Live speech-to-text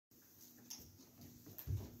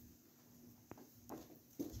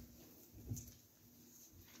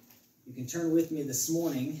can turn with me this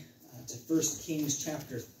morning to 1 Kings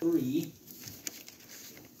chapter 3.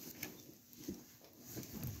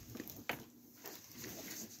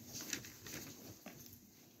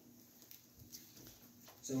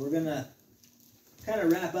 So we're going to kind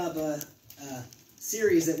of wrap up a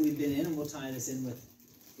series that we've been in, and we'll tie this in with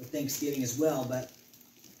Thanksgiving as well. But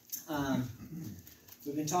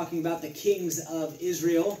we've been talking about the kings of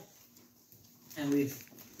Israel, and we've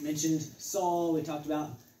mentioned Saul. We talked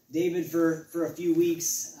about David for a few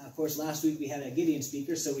weeks. Of course, last week we had a Gideon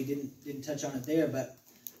speaker, so we didn't touch on it there. But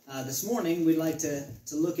this morning we'd like to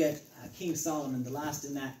look at King Solomon, the last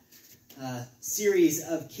in that series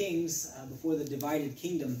of kings before the divided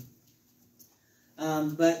kingdom.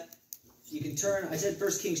 But you can turn. I said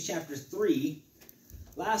 1 Kings chapter 3.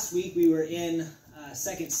 Last week we were in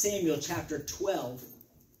 2 Samuel chapter 12.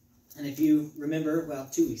 And if you remember, well,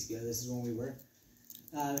 2 weeks ago, this is when we were.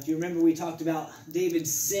 If you remember, we talked about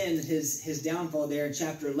David's sin, his downfall there in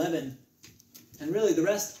chapter 11. And really the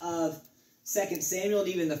rest of 2 Samuel, and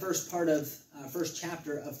even the first part of first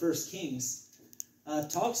chapter of 1 Kings,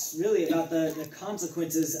 talks really about the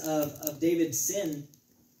consequences of David's sin.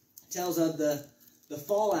 Tells of the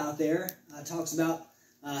fallout there. Talks about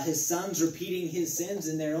his sons repeating his sins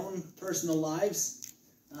in their own personal lives.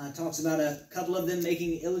 Talks about a couple of them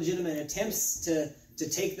making illegitimate attempts to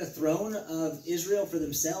take the throne of Israel for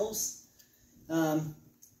themselves. And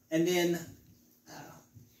then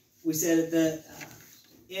we said at the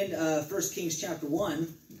end of 1 Kings chapter 1,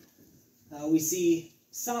 we see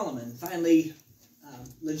Solomon finally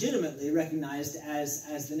legitimately recognized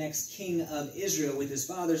as the next king of Israel with his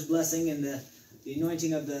father's blessing and the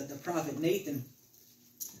anointing of the prophet Nathan.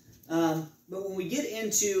 But when we get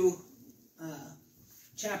into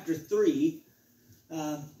chapter 3,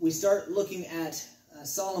 we start looking at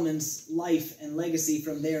Solomon's life and legacy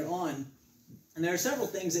from there on. And there are several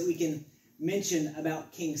things that we can mention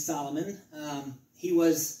about King Solomon. He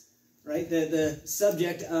was, right, the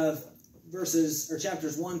subject of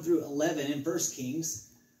chapters 1 through 11 in 1 Kings.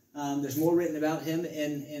 There's more written about him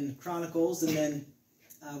in Chronicles, and then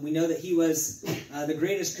we know that he was the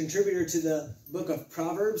greatest contributor to the book of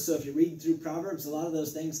Proverbs. So if you read through Proverbs, a lot of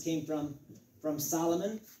those things came from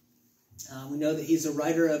Solomon. We know that he's a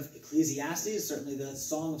writer of Ecclesiastes, certainly the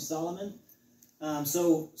Song of Solomon.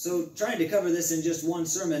 So trying to cover this in just one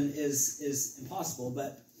sermon is impossible,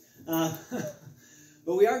 but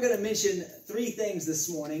we are going to mention 3 things this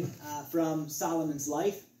morning from Solomon's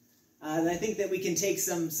life that I think that we can take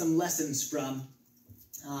some lessons from,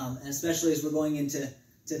 and especially as we're going into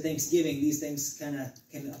Thanksgiving, these things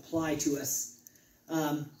can apply to us.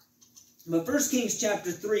 But 1 Kings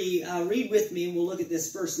chapter 3, read with me, and we'll look at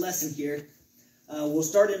this first lesson here. We'll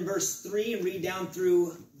start in verse 3 and read down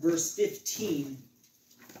through verse 15.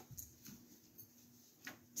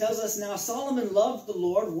 It tells us, "Now Solomon loved the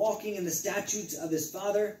Lord, walking in the statutes of his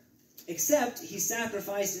father, except he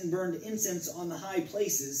sacrificed and burned incense on the high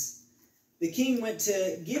places. The king went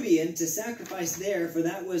to Gibeon to sacrifice there, for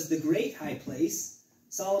that was the great high place.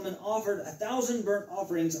 Solomon offered 1,000 burnt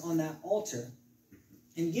offerings on that altar.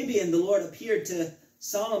 In Gibeon, the Lord appeared to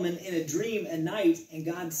Solomon in a dream at night, and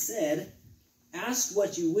God said, 'Ask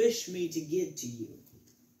what you wish me to give to you.'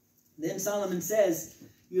 Then Solomon says,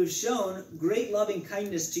 'You have shown great loving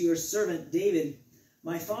kindness to your servant David,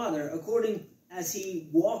 my father, according as he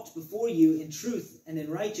walked before you in truth and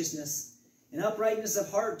in righteousness, in uprightness of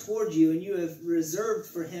heart toward you, and you have reserved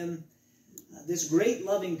for him this great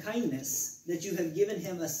loving kindness, that you have given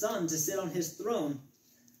him a son to sit on his throne,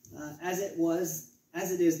 as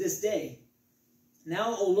it is this day.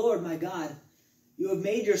 Now, O Lord my God, you have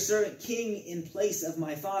made your servant king in place of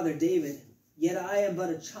my father David, yet I am but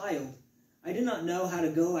a child. I do not know how to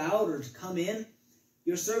go out or to come in.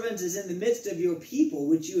 Your servant is in the midst of your people,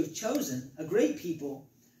 which you have chosen, a great people,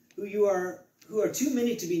 who are too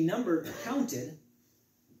many to be numbered or counted.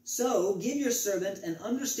 So give your servant an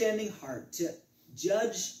understanding heart to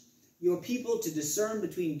judge your people, to discern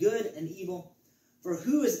between good and evil. For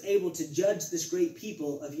who is able to judge this great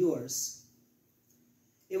people of yours?'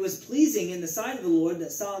 It was pleasing in the sight of the Lord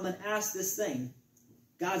that Solomon asked this thing.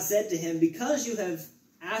 God said to him, 'Because you have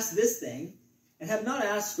asked this thing, and have not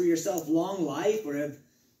asked for yourself long life,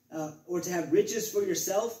 or to have riches for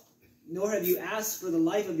yourself, nor have you asked for the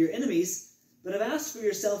life of your enemies, but have asked for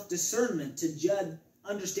yourself discernment to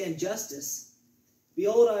understand justice.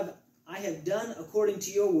 Behold, I have done according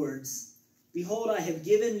to your words. Behold, I have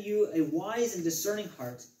given you a wise and discerning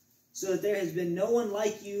heart, so that there has been no one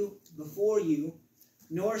like you before you,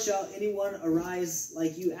 nor shall anyone arise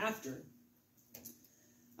like you after.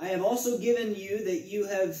 I have also given you what you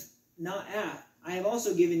have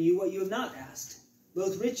not asked,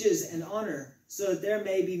 both riches and honor, so that there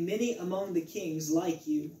may be many among the kings like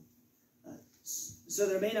you. So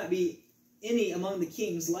there may not be any among the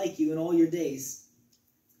kings like you in all your days.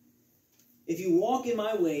 If you walk in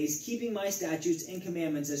my ways, keeping my statutes and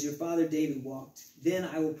commandments as your father David walked, then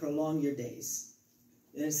I will prolong your days.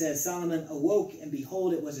 Then it says, Solomon awoke, and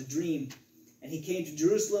behold, it was a dream. And he came to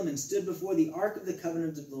Jerusalem and stood before the ark of the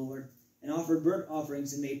covenant of the Lord, and offered burnt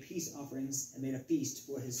offerings and made peace offerings and made a feast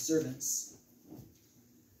for his servants.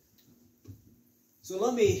 So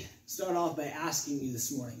let me start off by asking you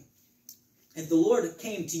this morning, if the Lord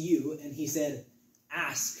came to you and he said,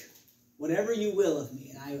 ask whatever you will of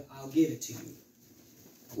me, and I'll give it to you,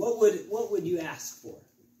 what would you ask for?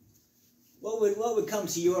 What would come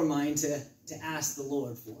to your mind to ask the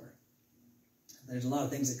Lord for? There's a lot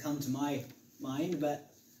of things that come to my mind, but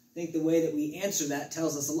I think the way that we answer that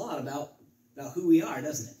tells us a lot about who we are,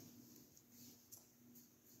 doesn't it?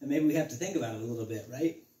 And maybe we have to think about it a little bit,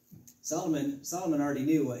 right? Solomon already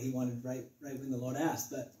knew what he wanted right when the Lord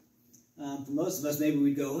asked, but for most of us, maybe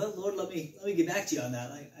we'd go, well, Lord, let me get back to you on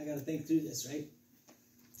that. I got to think through this, right?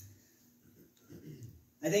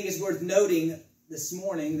 I think it's worth noting this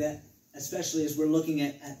morning that, especially as we're looking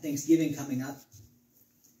at Thanksgiving coming up,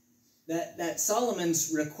 that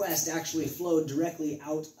Solomon's request actually flowed directly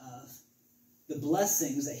out of the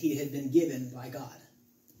blessings that he had been given by God,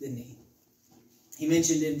 didn't he? He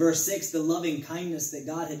mentioned in verse 6 the loving kindness that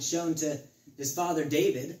God had shown to his father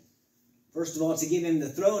David. First of all, to give him the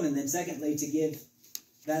throne, and then secondly, to give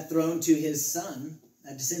that throne to his son,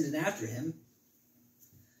 that descendant after him.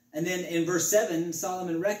 And then in verse 7,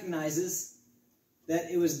 Solomon recognizes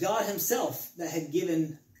that it was God himself that had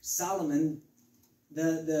given Solomon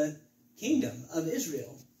the kingdom of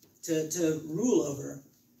Israel to rule over.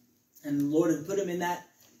 And the Lord had put him in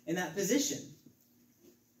that position.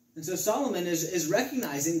 And so Solomon is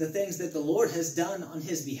recognizing the things that the Lord has done on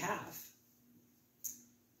his behalf.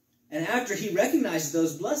 And after he recognizes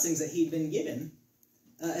those blessings that he'd been given,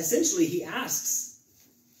 essentially he asks,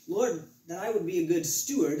 Lord, that I would be a good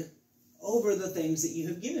steward over the things that you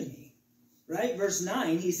have given me. Right? Verse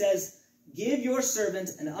 9, he says, give your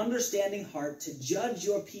servant an understanding heart to judge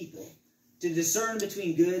your people, to discern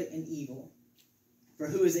between good and evil. For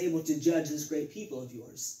who is able to judge this great people of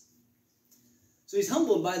yours? So he's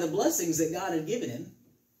humbled by the blessings that God had given him.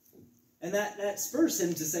 And that spurs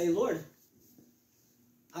him to say, Lord,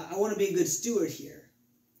 I want to be a good steward here.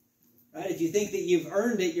 Right? If you think that you've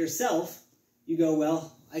earned it yourself, you go,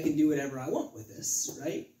 well, I can do whatever I want with this,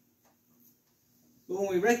 right? But when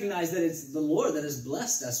we recognize that it's the Lord that has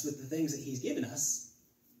blessed us with the things that he's given us,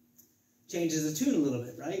 changes the tune a little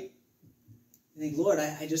bit, right? I think, Lord,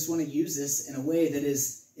 I just want to use this in a way that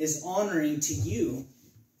is honoring to you.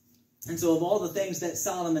 And so of all the things that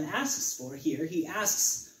Solomon asks for here, he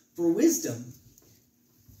asks for wisdom.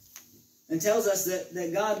 And tells us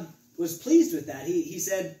that God was pleased with that. He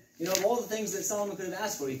said, of all the things that Solomon could have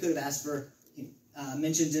asked for, he could have asked for,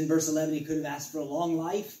 mentioned in verse 11, he could have asked for a long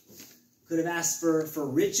life, could have asked for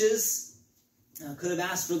riches, could have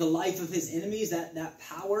asked for the life of his enemies, that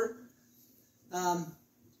power.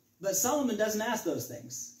 But Solomon doesn't ask those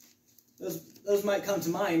things. Those might come to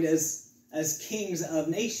mind as kings of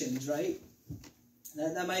nations, right?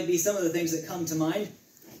 That might be some of the things that come to mind.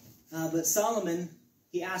 But Solomon,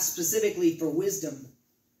 he asked specifically for wisdom.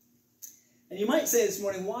 And you might say this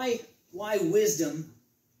morning, why wisdom?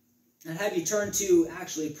 And have you turn to,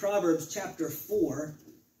 actually, Proverbs chapter 4.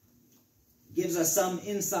 Gives us some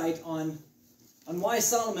insight on why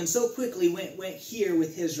Solomon so quickly went here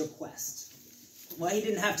with his request. Why he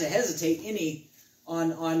didn't have to hesitate any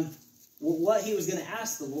on what he was going to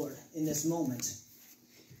ask the Lord in this moment.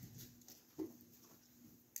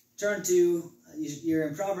 Turn to, you're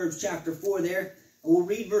in Proverbs chapter 4 there. We'll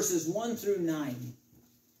read verses 1 through 9.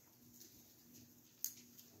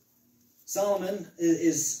 Solomon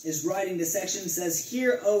is writing this section. It says,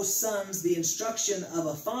 hear, O sons, the instruction of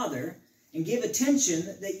a father, and give attention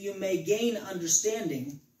that you may gain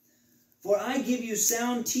understanding. For I give you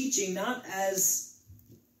sound teaching,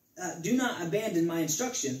 do not abandon my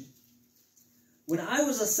instruction. When I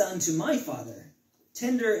was a son to my father,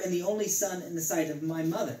 tender and the only son in the sight of my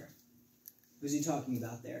mother. Who's he talking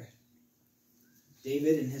about there?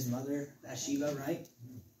 David and his mother Bathsheba, right?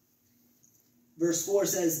 Verse 4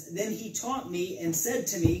 says, then he taught me and said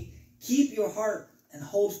to me, keep your heart and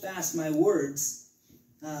hold fast my words.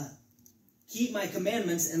 Keep my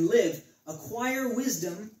commandments and live. Acquire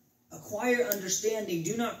wisdom, acquire understanding.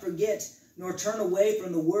 Do not forget nor turn away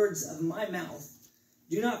from the words of my mouth.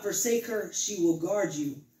 Do not forsake her, she will guard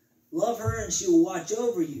you. Love her and she will watch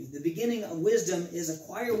over you. The beginning of wisdom is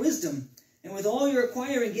acquire wisdom. And with all your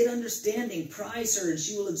acquiring, get understanding. Prize her, and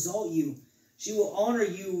she will exalt you. She will honor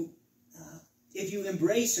you if you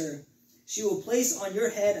embrace her. She will place on your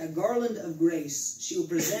head a garland of grace. She will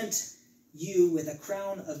present you with a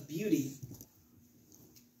crown of beauty.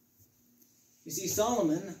 You see,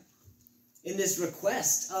 Solomon, in this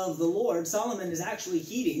request of the Lord, Solomon is actually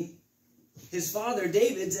heeding his father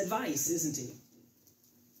David's advice, isn't he?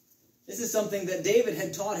 This is something that David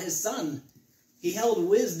had taught his son. He held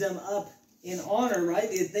wisdom up in honor, right?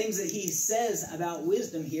 The things that he says about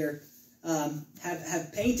wisdom here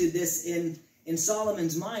have painted this in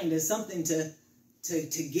Solomon's mind as something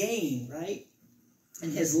to gain, right?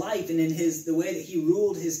 In his life and in the way that he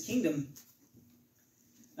ruled his kingdom.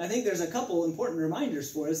 I think there's a couple important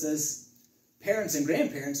reminders for us as parents and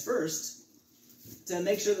grandparents first, to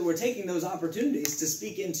make sure that we're taking those opportunities to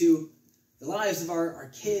speak into the lives of our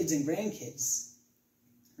kids and grandkids,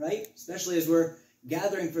 right? Especially as we're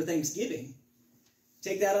gathering for Thanksgiving.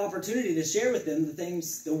 Take that opportunity to share with them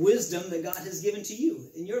the wisdom that God has given to you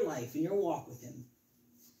in your life, in your walk with Him.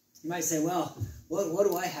 You might say, well, what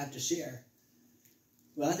do I have to share?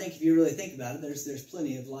 Well, I think if you really think about it, there's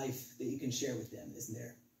plenty of life that you can share with them, isn't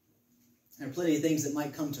there? There are plenty of things that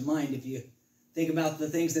might come to mind if you think about the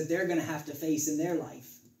things that they're going to have to face in their life.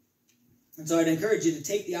 And so I'd encourage you to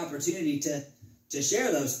take the opportunity to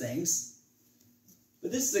share those things.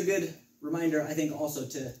 But this is a good reminder, I think, also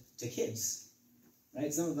to kids.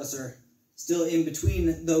 Right? Some of us are still in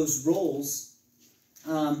between those roles.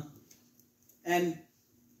 And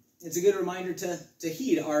it's a good reminder to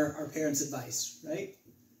heed our parents' advice, right?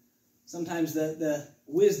 Sometimes the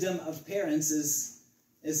wisdom of parents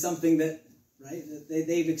is something that, right,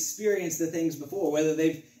 they've experienced the things before, whether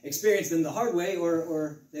they've experienced them the hard way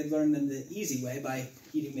or they've learned them the easy way by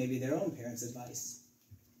heeding maybe their own parents' advice.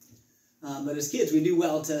 But as kids, we do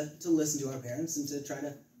well to listen to our parents and to try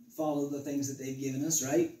to follow the things that they've given us,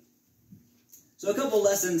 right? So a couple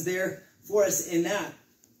lessons there for us in that.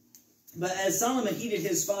 But as Solomon heeded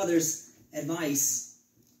his father's advice,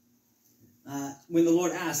 when the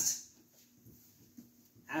Lord asked,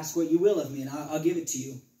 ask what you will of me and I'll give it to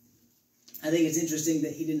you. I think it's interesting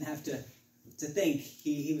that he didn't have to think.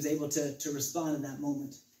 He was able to respond in that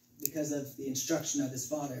moment because of the instruction of his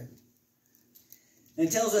father. And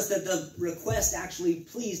it tells us that the request actually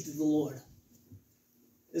pleased the Lord.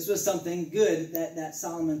 This was something good that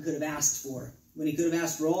Solomon could have asked for, when he could have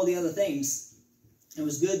asked for all the other things. It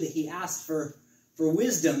was good that he asked for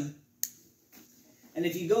wisdom. And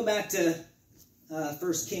if you go back to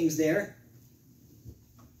 1 Kings there,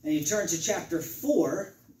 and you turn to chapter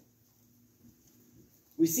 4,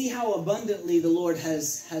 we see how abundantly the Lord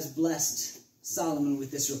has blessed Solomon with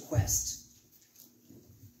this request.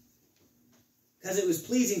 Because it was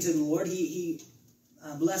pleasing to the Lord, he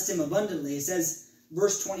blessed him abundantly. It says,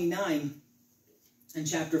 verse 29 in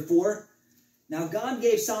chapter 4, now God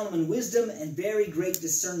gave Solomon wisdom and very great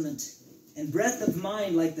discernment, and breadth of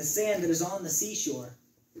mind like the sand that is on the seashore.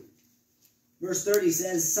 Verse 30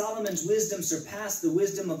 says, Solomon's wisdom surpassed the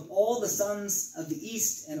wisdom of all the sons of the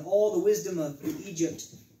east and all the wisdom of Egypt.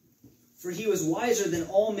 For he was wiser than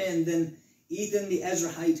all men, than Ethan the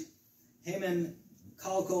Ezrahite, Heman,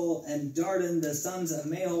 Chalcol, and Dardan, the sons of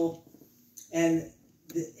Mahol. And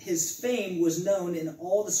his fame was known in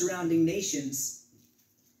all the surrounding nations.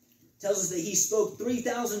 It tells us that he spoke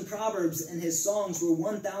 3,000 proverbs, and his songs were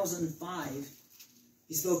 1,005.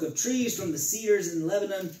 He spoke of trees from the cedars in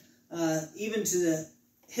Lebanon, even to the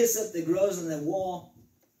hyssop that grows on the wall.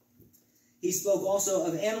 He spoke also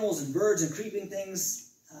of animals and birds and creeping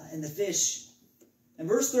things and the fish. And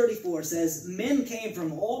verse 34 says, men came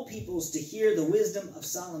from all peoples to hear the wisdom of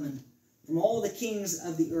Solomon, from all the kings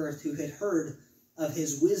of the earth who had heard of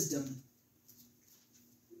his wisdom.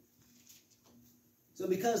 So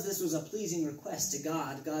because this was a pleasing request to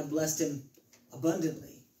God, God blessed him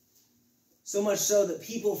abundantly. So much so that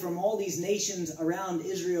people from all these nations around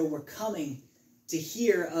Israel were coming to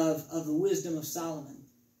hear of the wisdom of Solomon,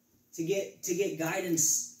 to get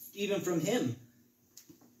guidance even from him.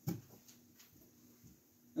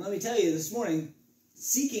 And let me tell you this morning,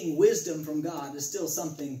 seeking wisdom from God is still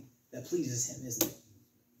something that pleases him, isn't it?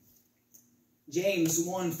 James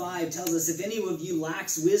 1:5 tells us, if any of you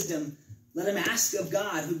lacks wisdom, let him ask of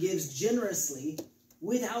God, who gives generously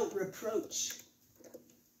without reproach,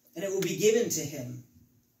 and it will be given to him.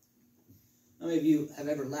 How many of you have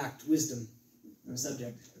ever lacked wisdom on a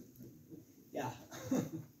subject? Yeah.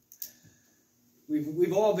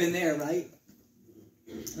 We've all been there, right?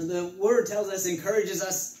 And the word tells us, encourages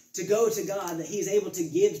us to go to God, that he's able to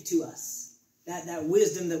give to us that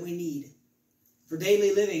wisdom that we need for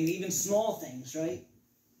daily living, even small things, right?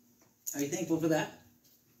 Are you thankful for that?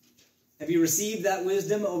 Have you received that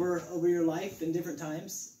wisdom over your life in different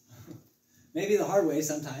times? Maybe the hard way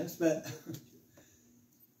sometimes, but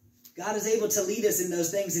God is able to lead us in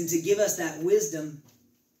those things and to give us that wisdom.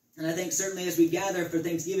 And I think certainly as we gather for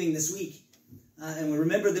Thanksgiving this week, and we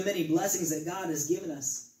remember the many blessings that God has given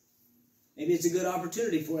us, maybe it's a good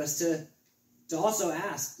opportunity for us to also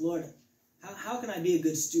ask, Lord, how can I be a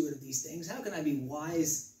good steward of these things? How can I be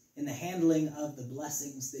wise in the handling of the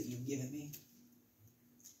blessings that you've given me?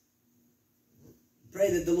 Pray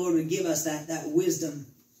that the Lord would give us that wisdom,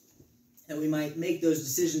 that we might make those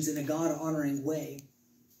decisions in a God-honoring way.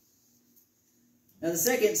 Now, the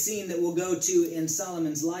second scene that we'll go to in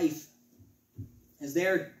Solomon's life is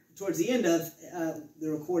there towards the end of the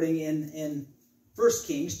recording in 1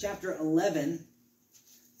 Kings chapter 11,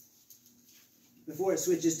 before it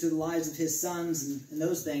switches to the lives of his sons and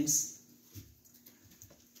those things.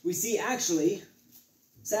 We see actually,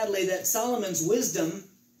 sadly, that Solomon's wisdom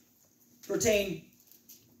pertained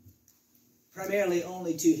primarily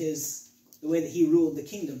only to the way that he ruled the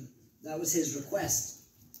kingdom. That was his request.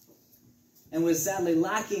 And was sadly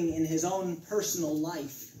lacking in his own personal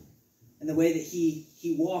life and the way that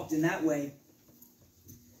he walked in that way.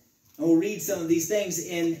 And we'll read some of these things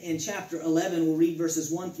in chapter 11. We'll read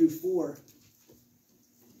verses 1 through 4.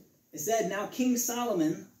 It said, "Now King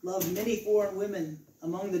Solomon loved many foreign women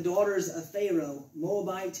among the daughters of Pharaoh,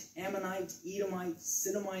 Moabite, Ammonite, Edomite,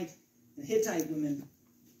 Sidonite, and Hittite women,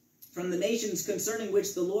 from the nations concerning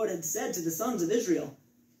which the Lord had said to the sons of Israel,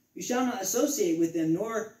 you shall not associate with them,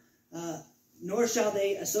 nor shall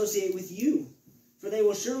they associate with you, for they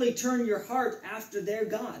will surely turn your heart after their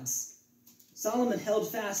gods. Solomon held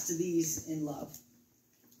fast to these in love.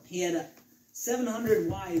 He had 700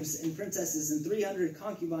 wives and princesses and 300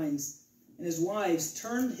 concubines, and his wives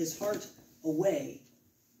turned his heart away.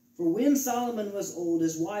 For when Solomon was old,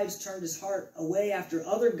 his wives turned his heart away after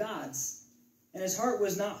other gods, and his heart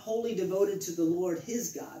was not wholly devoted to the Lord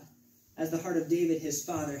his God, as the heart of David his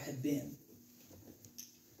father had been."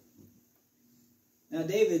 Now,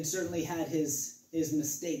 David certainly had his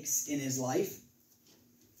mistakes in his life,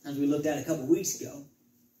 as we looked at a couple weeks ago.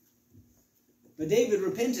 But David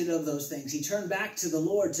repented of those things. He turned back to the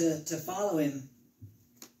Lord to follow him.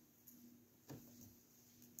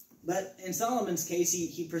 But in Solomon's case,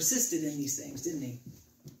 he persisted in these things, didn't he?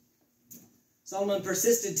 Solomon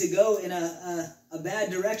persisted to go in a bad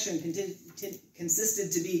direction, consisted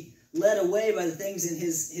to be led away by the things in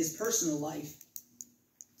his personal life.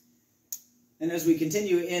 And as we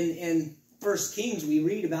continue in 1 Kings, we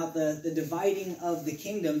read about the dividing of the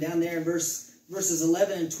kingdom. Down there in verses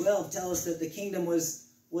 11 and 12 tell us that the kingdom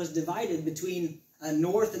was divided between a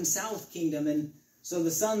north and south kingdom. And so the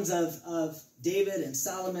sons of David and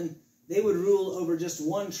Solomon, they would rule over just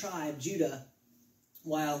one tribe, Judah,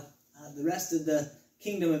 while the rest of the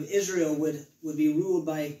kingdom of Israel would be ruled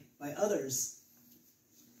by others.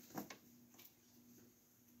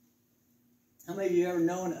 How many of you have ever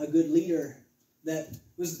known a good leader that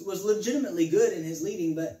was legitimately good in his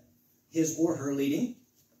leading, but his or her leading,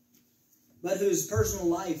 but whose personal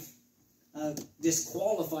life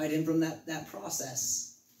disqualified him from that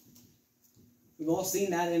process? We've all seen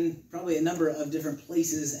that in probably a number of different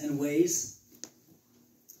places and ways.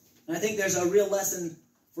 And I think there's a real lesson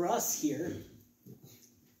for us here,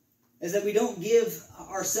 is that we don't give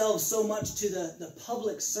ourselves so much to the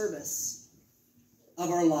public service of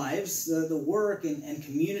our lives, the work and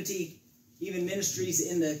community, even ministries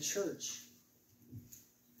in the church,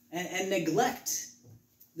 and neglect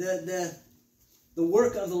the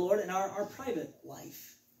work of the Lord in our private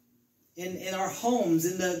life, in our homes,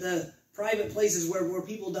 in the private places where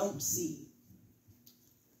people don't see.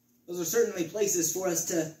 Those are certainly places for us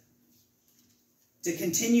to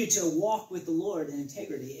continue to walk with the Lord in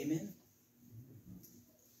integrity. Amen?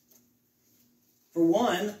 For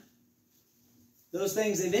one, those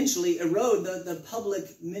things eventually erode the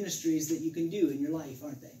public ministries that you can do in your life,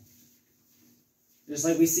 aren't they? Just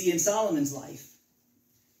like we see in Solomon's life.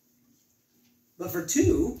 But for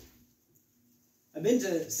two, I've been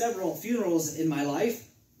to several funerals in my life.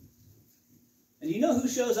 And do you know who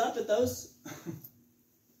shows up at those?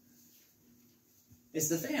 It's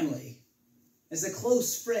the family. It's the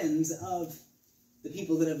close friends of the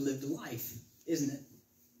people that have lived life, isn't it?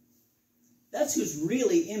 That's who's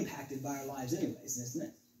really impacted by our lives anyways, isn't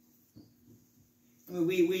it? I mean,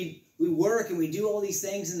 we work and we do all these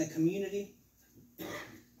things in the community.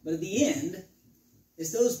 But at the end,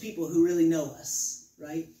 it's those people who really know us,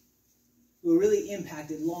 right? Who are really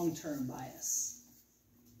impacted long-term by us.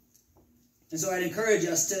 And so I'd encourage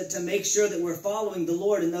us to make sure that we're following the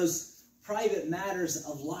Lord in those private matters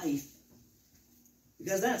of life.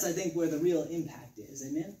 Because that's, I think, where the real impact is.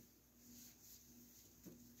 Amen?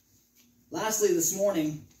 Lastly, this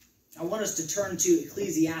morning, I want us to turn to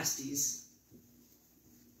Ecclesiastes.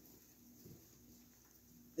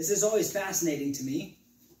 This is always fascinating to me.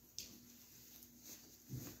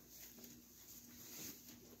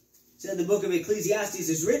 So the book of Ecclesiastes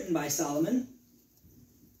is written by Solomon.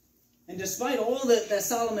 And despite all that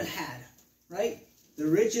Solomon had, right? The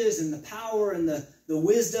riches and the power and the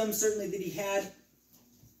wisdom certainly that he had.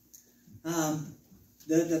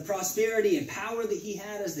 The prosperity and power that he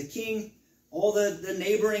had as the king. All the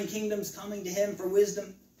neighboring kingdoms coming to him for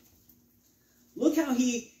wisdom. Look how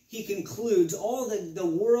he concludes all the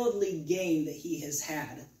worldly gain that he has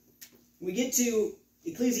had. We get to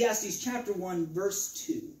Ecclesiastes chapter 1, verse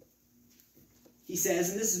 2. He says,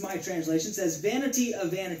 and this is my translation, says, "Vanity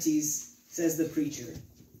of vanities, says the preacher.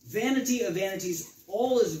 Vanity of vanities,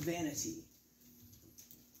 all is vanity."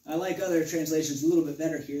 I like other translations a little bit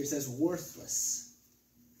better here. It says, "worthless."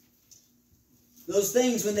 Those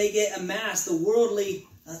things, when they get amassed, the worldly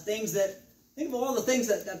things that, think of all the things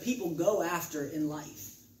that people go after in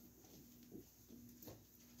life.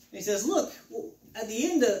 And he says, look, at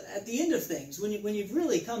the end of things, when you've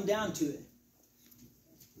really come down to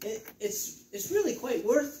it, it's really quite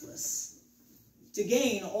worthless to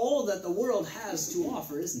gain all that the world has to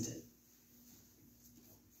offer, isn't it?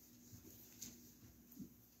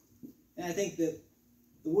 And I think that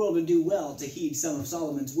the world would do well to heed some of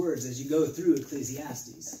Solomon's words as you go through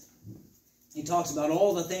Ecclesiastes. He talks about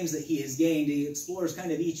all the things that he has gained. He explores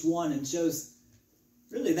kind of each one and shows,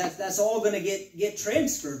 really, that's all going to get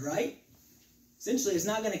transferred, right? Essentially, it's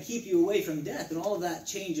not going to keep you away from death, and all of that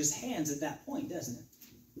changes hands at that point, doesn't it?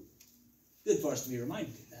 Good for us to be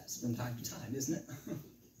reminded of that from time to time, isn't it?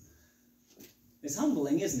 It's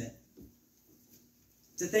humbling, isn't it?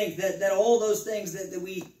 To think that all those things that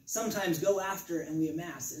we sometimes go after and we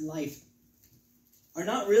amass in life are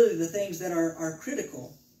not really the things that are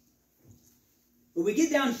critical. But we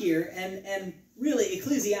get down here, and really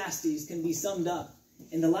Ecclesiastes can be summed up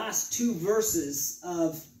in the last 2 verses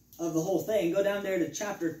of the whole thing. Go down there to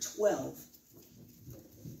chapter 12.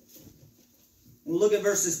 We'll look at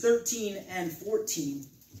verses 13 and 14.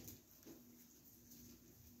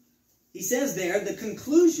 He says there, the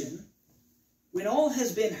conclusion, when all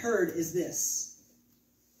has been heard, is this: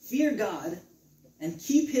 fear God and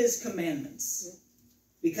keep his commandments,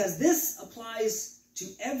 because this applies to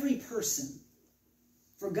every person.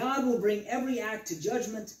 For God will bring every act to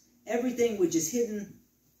judgment, everything which is hidden,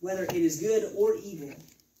 whether it is good or evil.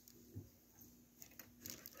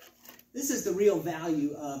 This is the real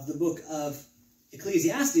value of the book of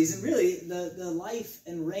Ecclesiastes, and really the life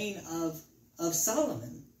and reign of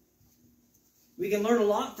Solomon. We can learn a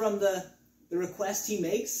lot from the request he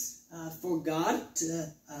makes for God,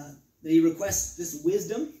 that he requests this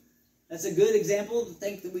wisdom. That's a good example to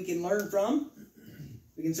think that we can learn from.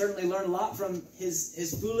 We can certainly learn a lot from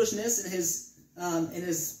his foolishness and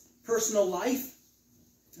his personal life.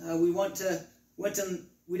 We don't want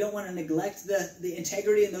to neglect the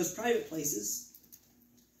integrity in those private places.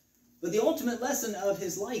 But the ultimate lesson of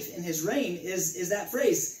his life and his reign is that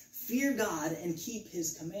phrase, fear God and keep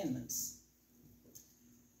his commandments.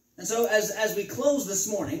 And so as we close this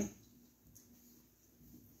morning,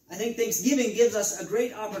 I think Thanksgiving gives us a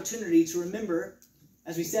great opportunity to remember,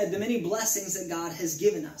 as we said, the many blessings that God has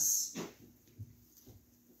given us.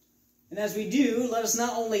 And as we do, let us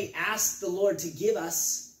not only ask the Lord to give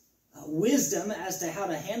us wisdom as to how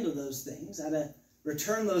to handle those things, how to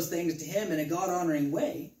return those things to him in a God-honoring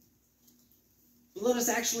way, but let us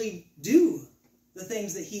actually do the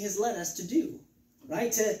things that he has led us to do,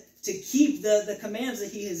 right? To keep the commands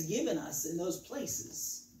that he has given us in those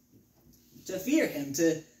places. To fear him,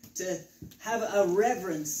 to have a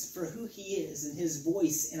reverence for who he is and his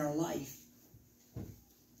voice in our life.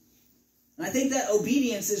 And I think that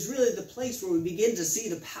obedience is really the place where we begin to see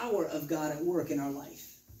the power of God at work in our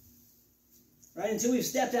life. Right? Until we've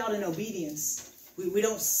stepped out in obedience, we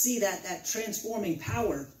don't see that transforming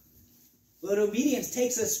power. But obedience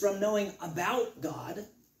takes us from knowing about God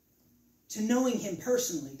to knowing him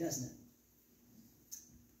personally, doesn't it?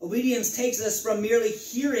 Obedience takes us from merely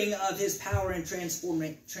hearing of his power and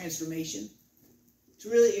transformation to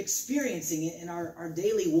really experiencing it in our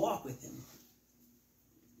daily walk with him.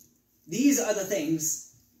 These are the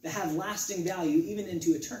things that have lasting value even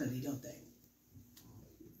into eternity, don't they?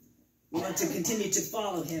 We want to continue to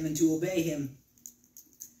follow him and to obey him.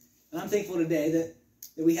 And I'm thankful today that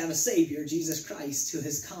we have a Savior, Jesus Christ, who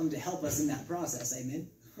has come to help us in that process. Amen?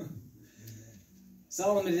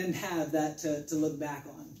 Solomon didn't have that to look back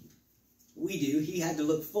on. We do. He had to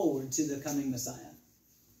look forward to the coming Messiah.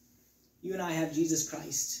 You and I have Jesus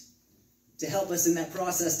Christ to help us in that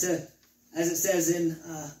process to, as it says in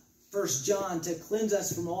 1 John to cleanse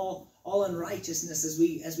us from all unrighteousness as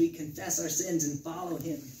we confess our sins and follow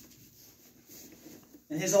him.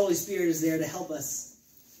 And his Holy Spirit is there to help us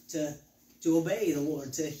to obey the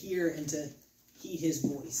Lord, to hear and to heed his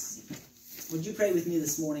voice. Would you pray with me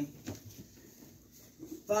this morning?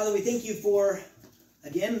 Father, we thank you for,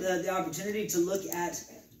 again, the opportunity to look at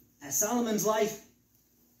Solomon's life,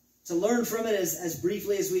 to learn from it as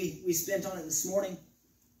briefly as we spent on it this morning.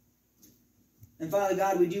 And Father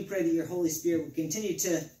God, we do pray that your Holy Spirit will continue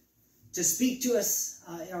to speak to us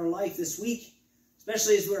in our life this week,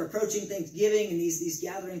 especially as we're approaching Thanksgiving and these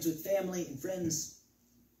gatherings with family and friends.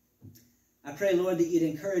 I pray, Lord, that you'd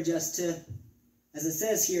encourage us to, as it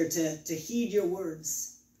says here, to heed your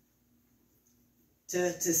words,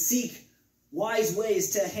 to seek wise ways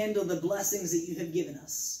to handle the blessings that you have given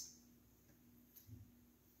us.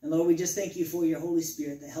 And Lord, we just thank you for your Holy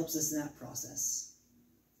Spirit that helps us in that process.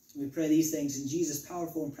 We pray these things in Jesus'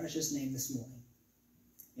 powerful and precious name this morning.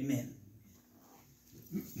 Amen.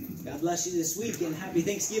 God bless you this week and happy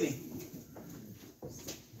Thanksgiving.